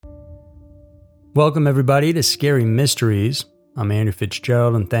Welcome, everybody, to Scary Mysteries. I'm Andrew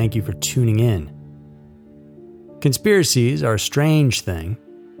Fitzgerald, and thank you for tuning in. Conspiracies are a strange thing.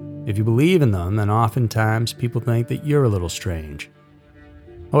 If you believe in them, then oftentimes people think that you're a little strange.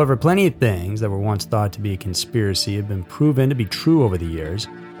 However, plenty of things that were once thought to be a conspiracy have been proven to be true over the years.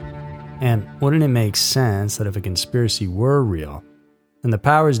 And wouldn't it make sense that if a conspiracy were real, then the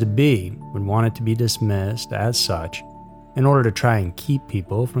powers to be would want it to be dismissed as such in order to try and keep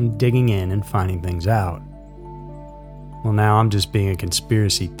people from digging in and finding things out? Well, now I'm just being a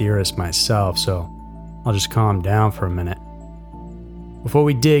conspiracy theorist myself, so I'll just calm down for a minute. Before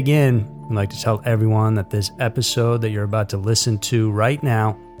we dig in, I'd like to tell everyone that this episode that you're about to listen to right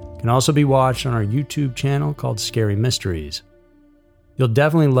now can also be watched on our YouTube channel called Scary Mysteries. You'll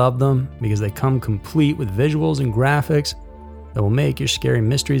definitely love them because they come complete with visuals and graphics that will make your Scary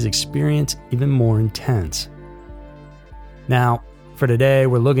Mysteries experience even more intense. Now, for today,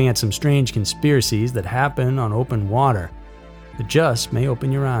 we're looking at some strange conspiracies that happen on open water that just may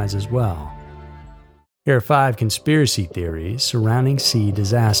open your eyes as well. Here are 5 conspiracy theories surrounding sea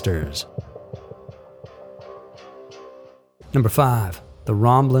disasters. Number 5. The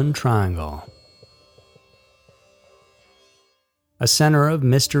Romblin Triangle. A center of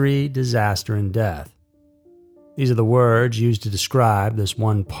mystery, disaster, and death. These are the words used to describe this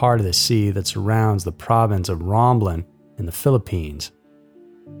one part of the sea that surrounds the province of Romblin in the Philippines.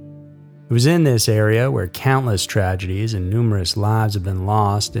 It was in this area where countless tragedies and numerous lives have been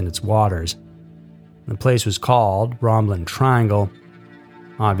lost in its waters. The place was called Romblin Triangle.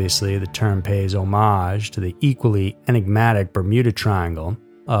 Obviously, the term pays homage to the equally enigmatic Bermuda Triangle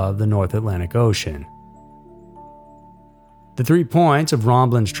of the North Atlantic Ocean. The 3 points of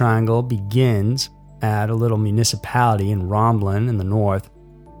Romblin's Triangle begins at a little municipality in Romblin in the north,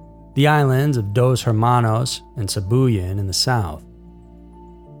 the islands of Dos Hermanos and Sibuyan in the south.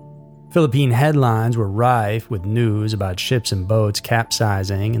 Philippine headlines were rife with news about ships and boats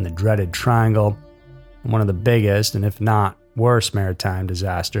capsizing in the dreaded triangle, one of the biggest, and if not worst, maritime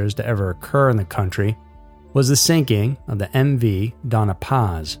disasters to ever occur in the country was the sinking of the MV Donna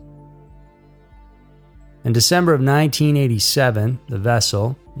Paz. In December of 1987, the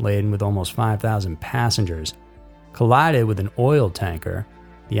vessel, laden with almost 5,000 passengers, collided with an oil tanker,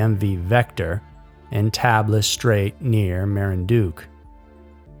 the MV Vector, in Tablas Strait near Marinduque.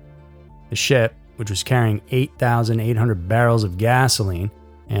 The ship, which was carrying 8,800 barrels of gasoline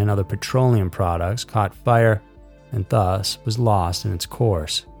and other petroleum products, caught fire and thus was lost in its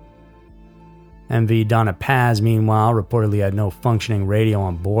course. MV Donna Paz, meanwhile, reportedly had no functioning radio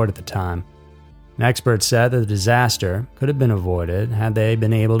on board at the time. An expert said that the disaster could have been avoided had they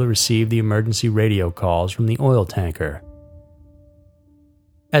been able to receive the emergency radio calls from the oil tanker.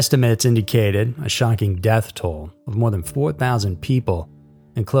 Estimates indicated a shocking death toll of more than 4,000 people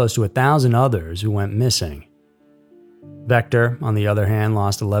and close to 1,000 others who went missing. Vector, on the other hand,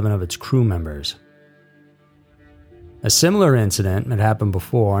 lost 11 of its crew members. A similar incident had happened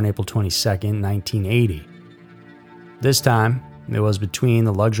before on April 22, 1980. This time, it was between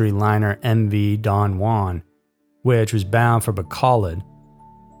the luxury liner MV Don Juan, which was bound for Bacolod,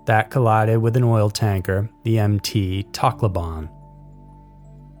 that collided with an oil tanker, the MT Tacloban.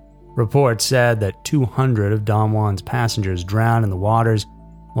 Reports said that 200 of Don Juan's passengers drowned in the waters,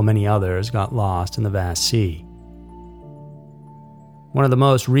 while many others got lost in the vast sea. One of the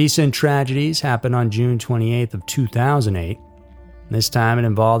most recent tragedies happened on June 28th of 2008. This time it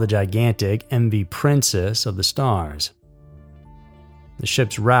involved the gigantic MV Princess of the Stars. The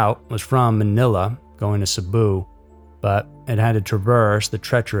ship's route was from Manila, going to Cebu, but it had to traverse the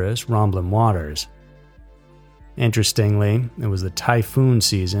treacherous Romblin waters. Interestingly, it was the typhoon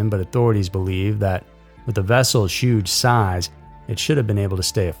season, but authorities believe that with the vessel's huge size, it should have been able to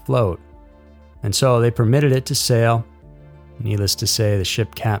stay afloat. And so they permitted it to sail. Needless to say, the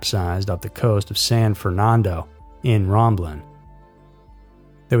ship capsized off the coast of San Fernando in Romblin.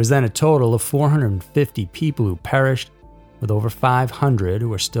 There was then a total of 450 people who perished, with over 500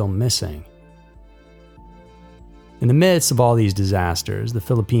 who are still missing. In the midst of all these disasters, the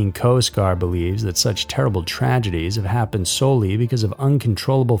Philippine Coast Guard believes that such terrible tragedies have happened solely because of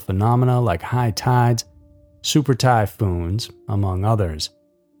uncontrollable phenomena like high tides, super typhoons, among others.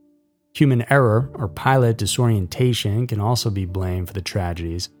 Human error or pilot disorientation can also be blamed for the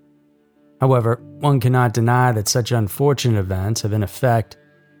tragedies. However, one cannot deny that such unfortunate events have in effect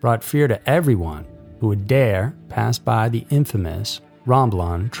brought fear to everyone who would dare pass by the infamous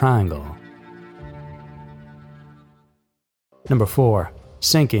Romblin Triangle. Number 4.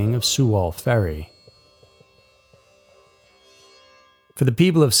 Sinking of Sewol Ferry. For the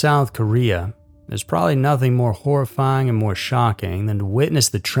people of South Korea, there's probably nothing more horrifying and more shocking than to witness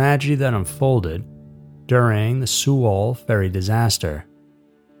the tragedy that unfolded during the Sewol ferry disaster.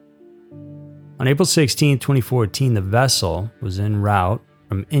 On April 16, 2014, the vessel was en route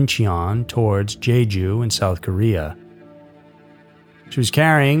from Incheon towards Jeju in South Korea. She was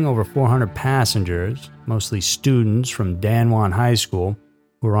carrying over 400 passengers, mostly students from Danwon High School,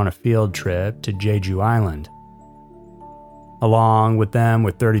 who were on a field trip to Jeju Island. Along with them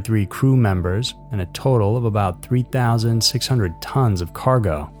were 33 crew members and a total of about 3,600 tons of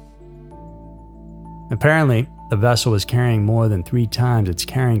cargo. Apparently, the vessel was carrying more than 3 times its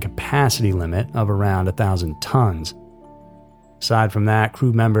carrying capacity limit of around 1,000 tons. Aside from that,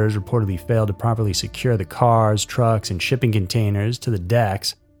 crew members reportedly failed to properly secure the cars, trucks, and shipping containers to the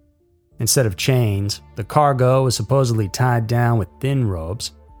decks. Instead of chains, the cargo was supposedly tied down with thin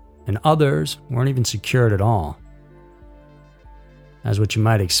ropes, and others weren't even secured at all. As what you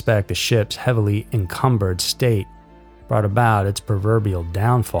might expect, the ship's heavily encumbered state brought about its proverbial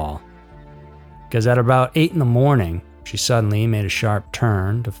downfall. Because at about 8 in the morning, she suddenly made a sharp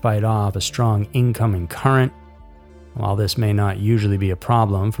turn to fight off a strong incoming current. While this may not usually be a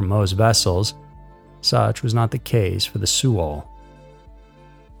problem for most vessels, such was not the case for the Sewol.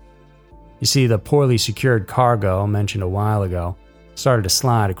 You see, the poorly secured cargo mentioned a while ago started to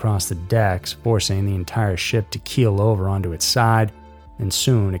slide across the decks, forcing the entire ship to keel over onto its side, and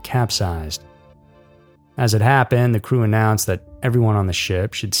soon it capsized. As it happened, the crew announced that everyone on the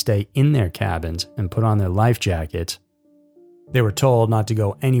ship should stay in their cabins and put on their life jackets. They were told not to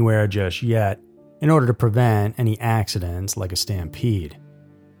go anywhere just yet, in order to prevent any accidents like a stampede.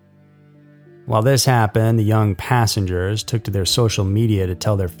 While this happened, the young passengers took to their social media to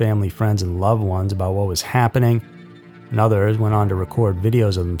tell their family, friends, and loved ones about what was happening, and others went on to record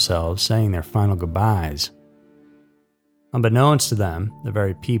videos of themselves saying their final goodbyes. Unbeknownst to them, the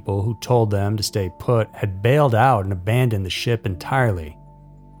very people who told them to stay put had bailed out and abandoned the ship entirely.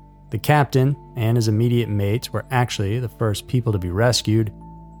 The captain and his immediate mates were actually the first people to be rescued,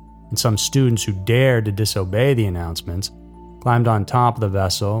 and some students who dared to disobey the announcements climbed on top of the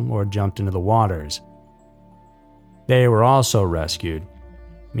vessel or jumped into the waters. They were also rescued.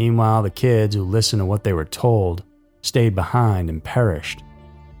 Meanwhile, the kids who listened to what they were told stayed behind and perished.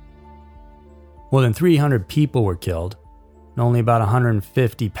 More than 300 people were killed, and only about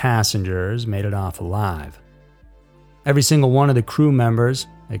 150 passengers made it off alive. Every single one of the crew members,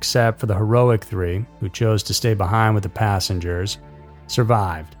 except for the heroic 3 who chose to stay behind with the passengers,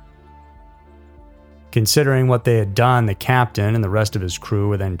 survived. Considering what they had done, the captain and the rest of his crew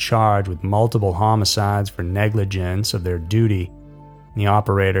were then charged with multiple homicides for negligence of their duty, and the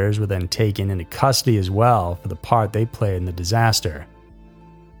operators were then taken into custody as well for the part they played in the disaster.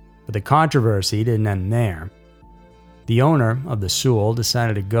 But the controversy didn't end there. The owner of the Sewol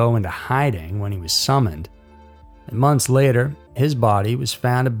decided to go into hiding when he was summoned, and months later, his body was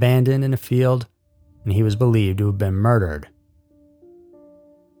found abandoned in a field, and he was believed to have been murdered.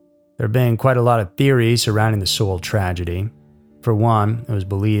 There have been quite a lot of theories surrounding the Sewol tragedy. For one, it was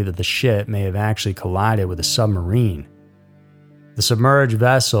believed that the ship may have actually collided with a submarine. The submerged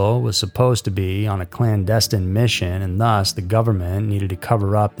vessel was supposed to be on a clandestine mission, and thus the government needed to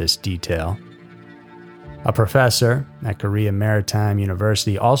cover up this detail. A professor at Korea Maritime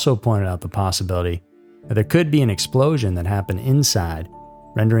University also pointed out the possibility that there could be an explosion that happened inside,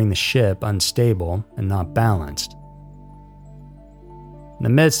 rendering the ship unstable and not balanced. In the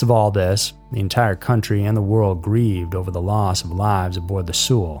midst of all this, the entire country and the world grieved over the loss of lives aboard the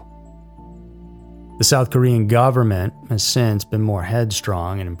Sewol. The South Korean government has since been more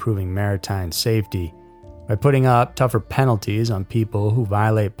headstrong in improving maritime safety by putting up tougher penalties on people who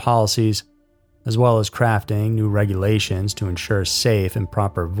violate policies, as well as crafting new regulations to ensure safe and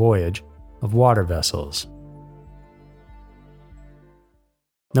proper voyage of water vessels.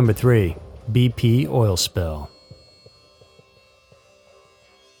 Number 3. BP oil spill.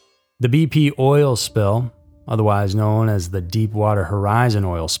 The BP oil spill, otherwise known as the Deepwater Horizon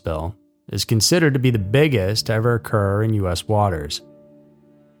oil spill, is considered to be the biggest to ever occur in U.S. waters.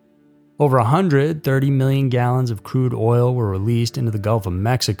 Over 130 million gallons of crude oil were released into the Gulf of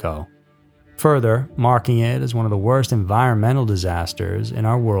Mexico, further marking it as one of the worst environmental disasters in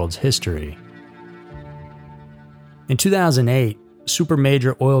our world's history. In 2008,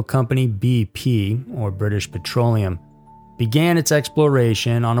 supermajor oil company BP, or British Petroleum, began its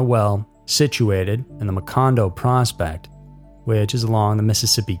exploration on a well situated in the Macondo Prospect, which is along the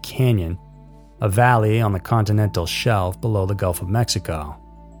Mississippi Canyon, a valley on the continental shelf below the Gulf of Mexico.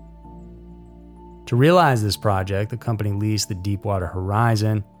 To realize this project, the company leased the Deepwater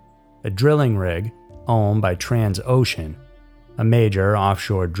Horizon, a drilling rig owned by Transocean, a major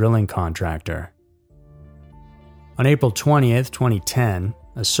offshore drilling contractor. On April 20th, 2010,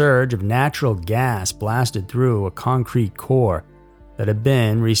 a surge of natural gas blasted through a concrete core that had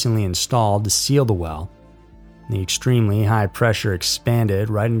been recently installed to seal the well. The extremely high pressure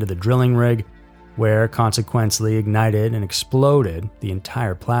expanded right into the drilling rig, where consequently ignited and exploded the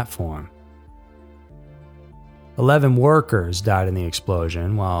entire platform. 11 workers died in the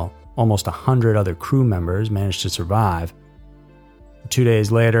explosion, while almost 100 other crew members managed to survive. 2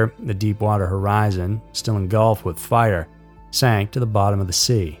 days later, the Deepwater Horizon, still engulfed with fire, sank to the bottom of the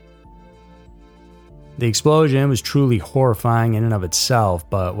sea. The explosion was truly horrifying in and of itself,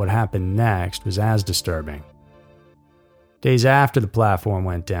 but what happened next was as disturbing. Days after the platform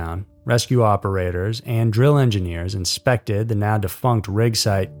went down, rescue operators and drill engineers inspected the now defunct rig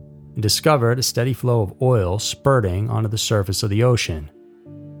site and discovered a steady flow of oil spurting onto the surface of the ocean.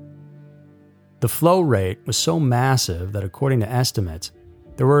 The flow rate was so massive that, according to estimates,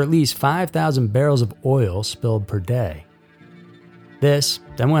 there were at least 5,000 barrels of oil spilled per day. This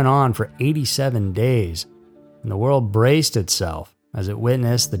then went on for 87 days, and the world braced itself as it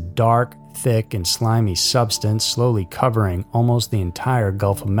witnessed the dark, thick, and slimy substance slowly covering almost the entire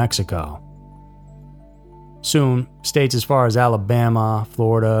Gulf of Mexico. Soon, states as far as Alabama,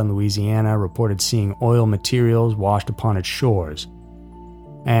 Florida, and Louisiana reported seeing oil materials washed upon its shores.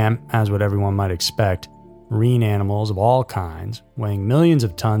 And, as what everyone might expect, marine animals of all kinds, weighing millions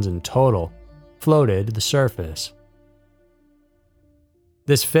of tons in total, floated to the surface.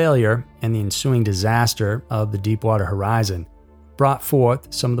 This failure and the ensuing disaster of the Deepwater Horizon brought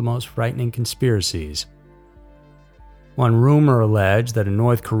forth some of the most frightening conspiracies. One rumor alleged that a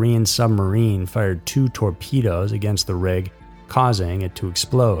North Korean submarine fired 2 torpedoes against the rig, causing it to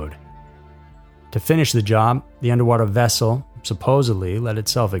explode. To finish the job, the underwater vessel supposedly let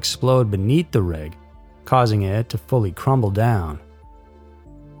itself explode beneath the rig, causing it to fully crumble down.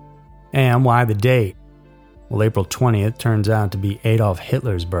 And why the date? Well, April 20th turns out to be Adolf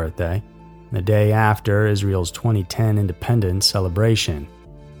Hitler's birthday, the day after Israel's 2010 independence celebration.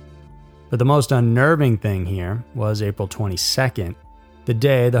 But the most unnerving thing here was April 22nd, the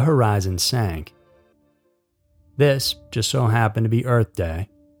day the Horizon sank. This just so happened to be Earth Day.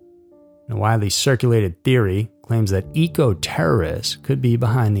 A widely circulated theory claims that eco-terrorists could be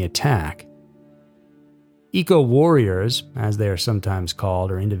behind the attack. Eco-warriors, as they are sometimes called,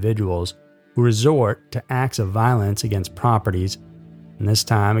 are individuals who resort to acts of violence against properties, and this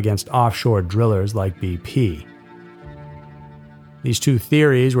time against offshore drillers like BP. These two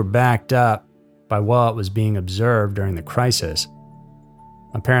theories were backed up by what was being observed during the crisis.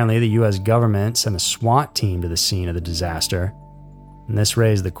 Apparently, the U.S. government sent a SWAT team to the scene of the disaster, and this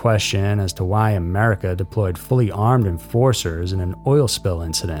raised the question as to why America deployed fully armed enforcers in an oil spill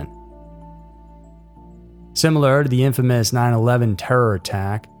incident. Similar to the infamous 9/11 terror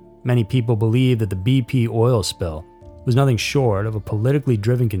attack, many people believe that the BP oil spill was nothing short of a politically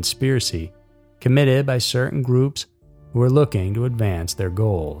driven conspiracy committed by certain groups who were looking to advance their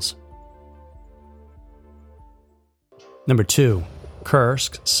goals. Number 2.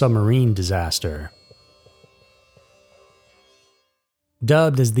 Kursk submarine disaster.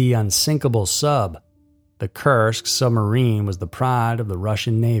 Dubbed as the unsinkable sub, the Kursk submarine was the pride of the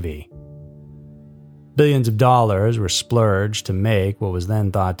Russian Navy. Billions of dollars were splurged to make what was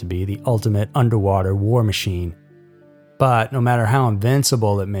then thought to be the ultimate underwater war machine. But no matter how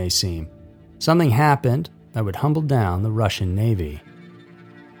invincible it may seem, something happened that would humble down the Russian Navy.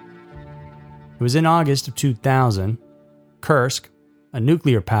 It was in August of 2000. Kursk, a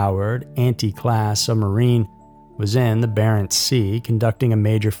nuclear-powered anti-class submarine, was in the Barents Sea conducting a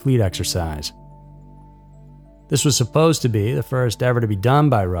major fleet exercise. This was supposed to be the first ever to be done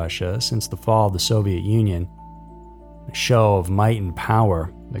by Russia since the fall of the Soviet Union. A show of might and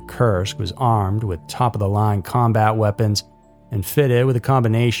power, the Kursk was armed with top-of-the-line combat weapons and fitted with a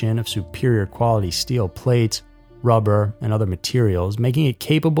combination of superior quality steel plates, rubber, and other materials, making it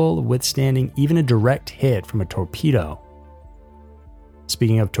capable of withstanding even a direct hit from a torpedo.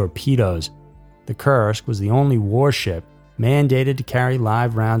 Speaking of torpedoes, the Kursk was the only warship mandated to carry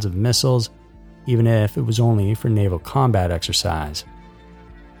live rounds of missiles, even if it was only for naval combat exercise.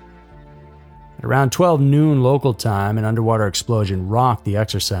 At around 12 noon local time, an underwater explosion rocked the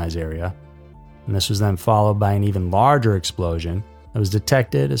exercise area, and this was then followed by an even larger explosion that was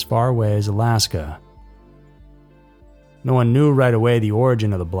detected as far away as Alaska. No one knew right away the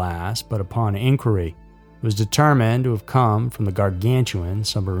origin of the blast, but upon inquiry, it was determined to have come from the gargantuan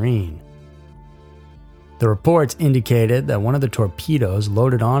submarine. The reports indicated that one of the torpedoes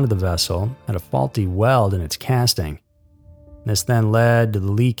loaded onto the vessel had a faulty weld in its casting. This then led to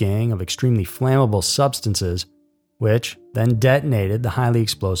the leaking of extremely flammable substances, which then detonated the highly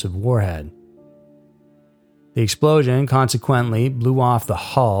explosive warhead. The explosion consequently blew off the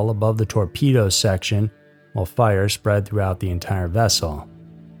hull above the torpedo section, while fire spread throughout the entire vessel.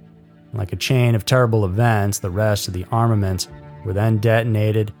 Like a chain of terrible events, the rest of the armaments were then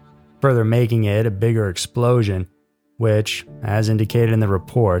detonated, further making it a bigger explosion, which, as indicated in the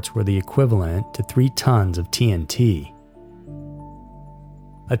reports, were the equivalent to 3 tons of TNT.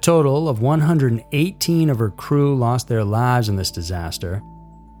 A total of 118 of her crew lost their lives in this disaster.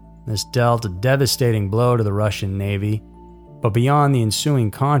 This dealt a devastating blow to the Russian Navy, but beyond the ensuing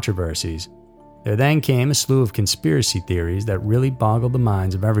controversies, there then came a slew of conspiracy theories that really boggled the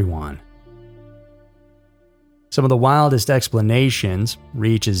minds of everyone. Some of the wildest explanations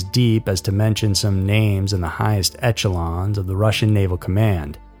reach as deep as to mention some names in the highest echelons of the Russian Naval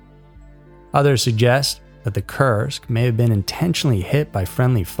Command. Others suggest that the Kursk may have been intentionally hit by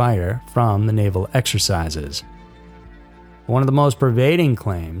friendly fire from the naval exercises. One of the most pervading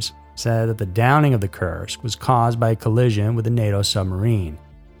claims said that the downing of the Kursk was caused by a collision with a NATO submarine.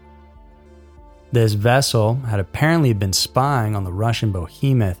 This vessel had apparently been spying on the Russian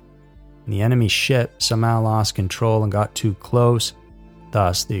behemoth, and the enemy ship somehow lost control and got too close,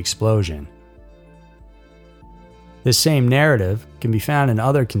 thus the explosion. This same narrative can be found in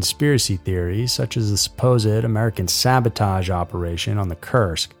other conspiracy theories, such as the supposed American sabotage operation on the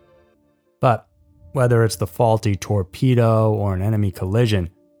Kursk. But whether it's the faulty torpedo or an enemy collision,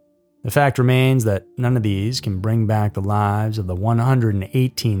 the fact remains that none of these can bring back the lives of the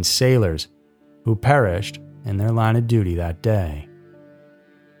 118 sailors who perished in their line of duty that day.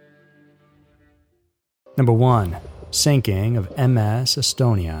 Number 1. Sinking of MS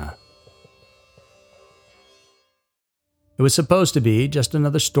Estonia. It was supposed to be just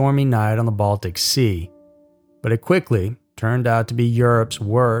another stormy night on the Baltic Sea, but it quickly turned out to be Europe's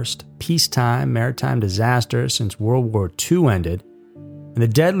worst peacetime maritime disaster since World War II ended, and the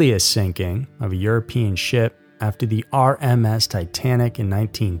deadliest sinking of a European ship after the RMS Titanic in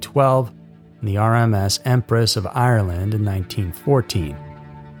 1912 and the RMS Empress of Ireland in 1914.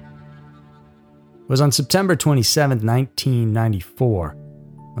 It was on September 27, 1994,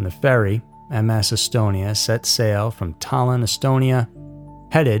 when the ferry MS Estonia set sail from Tallinn, Estonia,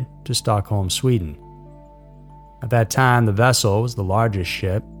 headed to Stockholm, Sweden. At that time, the vessel was the largest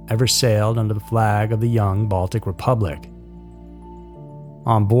ship ever sailed under the flag of the young Baltic Republic.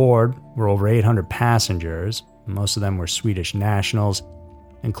 On board were over 800 passengers, most of them were Swedish nationals,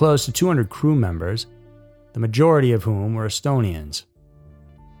 and close to 200 crew members, the majority of whom were Estonians.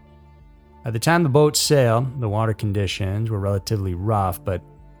 At the time the boat sailed, the water conditions were relatively rough, but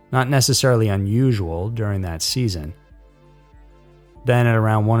not necessarily unusual during that season. Then at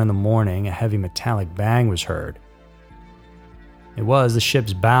around 1 a.m, a heavy metallic bang was heard. It was the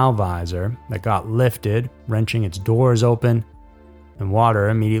ship's bow visor that got lifted, wrenching its doors open, and water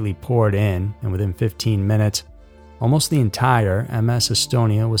immediately poured in, and within 15 minutes, almost the entire MS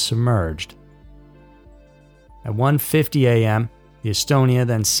Estonia was submerged. At 1:50 a.m., the Estonia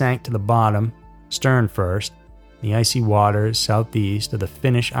then sank to the bottom, stern first, in the icy waters southeast of the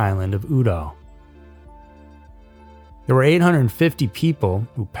Finnish island of Udo. There were 850 people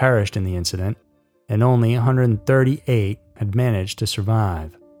who perished in the incident, and only 138 had managed to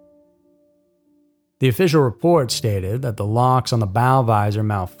survive. The official report stated that the locks on the bow visor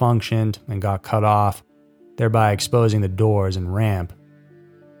malfunctioned and got cut off, thereby exposing the doors and ramp.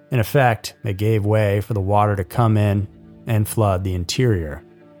 In effect, they gave way for the water to come in and flood the interior.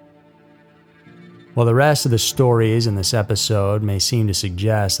 While the rest of the stories in this episode may seem to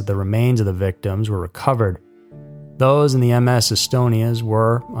suggest that the remains of the victims were recovered, those in the MS Estonias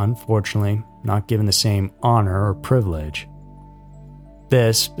were, unfortunately, not given the same honor or privilege.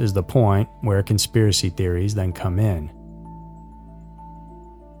 This is the point where conspiracy theories then come in.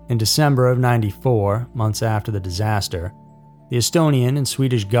 In December of '94, months after the disaster, the Estonian and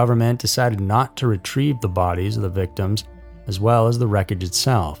Swedish government decided not to retrieve the bodies of the victims as well as the wreckage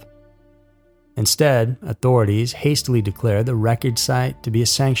itself. Instead, authorities hastily declared the wreckage site to be a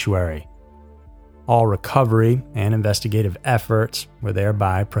sanctuary. All recovery and investigative efforts were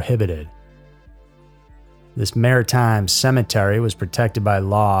thereby prohibited. This maritime cemetery was protected by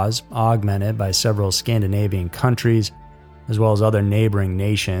laws augmented by several Scandinavian countries, as well as other neighboring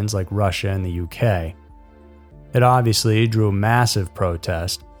nations like Russia and the UK. It obviously drew a massive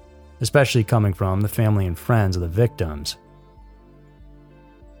protest, especially coming from the family and friends of the victims.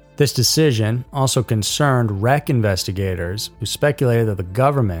 This decision also concerned wreck investigators who speculated that the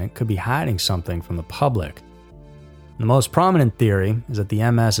government could be hiding something from the public. The most prominent theory is that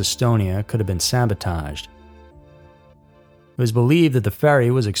the MS Estonia could have been sabotaged. It was believed that the ferry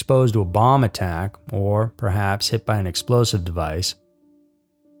was exposed to a bomb attack or perhaps hit by an explosive device.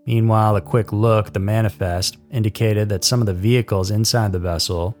 Meanwhile, a quick look at the manifest indicated that some of the vehicles inside the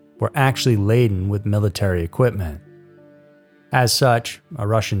vessel were actually laden with military equipment. As such, a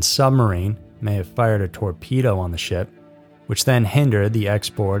Russian submarine may have fired a torpedo on the ship, which then hindered the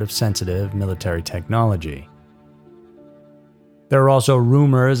export of sensitive military technology. There are also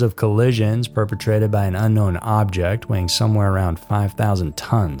rumors of collisions perpetrated by an unknown object weighing somewhere around 5,000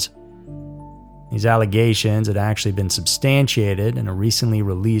 tons. These allegations had actually been substantiated in a recently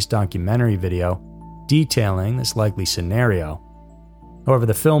released documentary video detailing this likely scenario. However,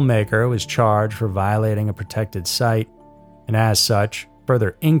 the filmmaker was charged for violating a protected site, and as such,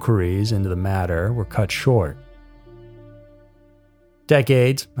 further inquiries into the matter were cut short.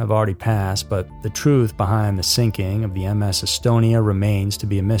 Decades have already passed, but the truth behind the sinking of the MS Estonia remains to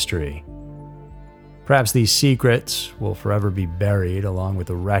be a mystery. Perhaps these secrets will forever be buried along with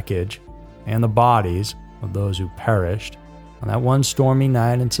the wreckage and the bodies of those who perished on that one stormy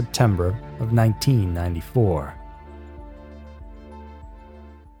night in September of 1994.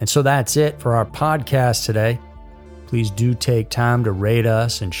 And so that's it for our podcast today. Please do take time to rate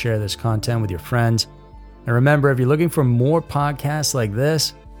us and share this content with your friends. And remember, if you're looking for more podcasts like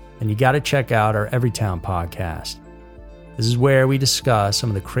this, then you got to check out our Everytown podcast. This is where we discuss some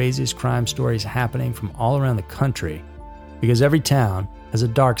of the craziest crime stories happening from all around the country, because every town has a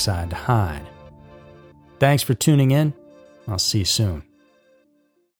dark side to hide. Thanks for tuning in. I'll see you soon.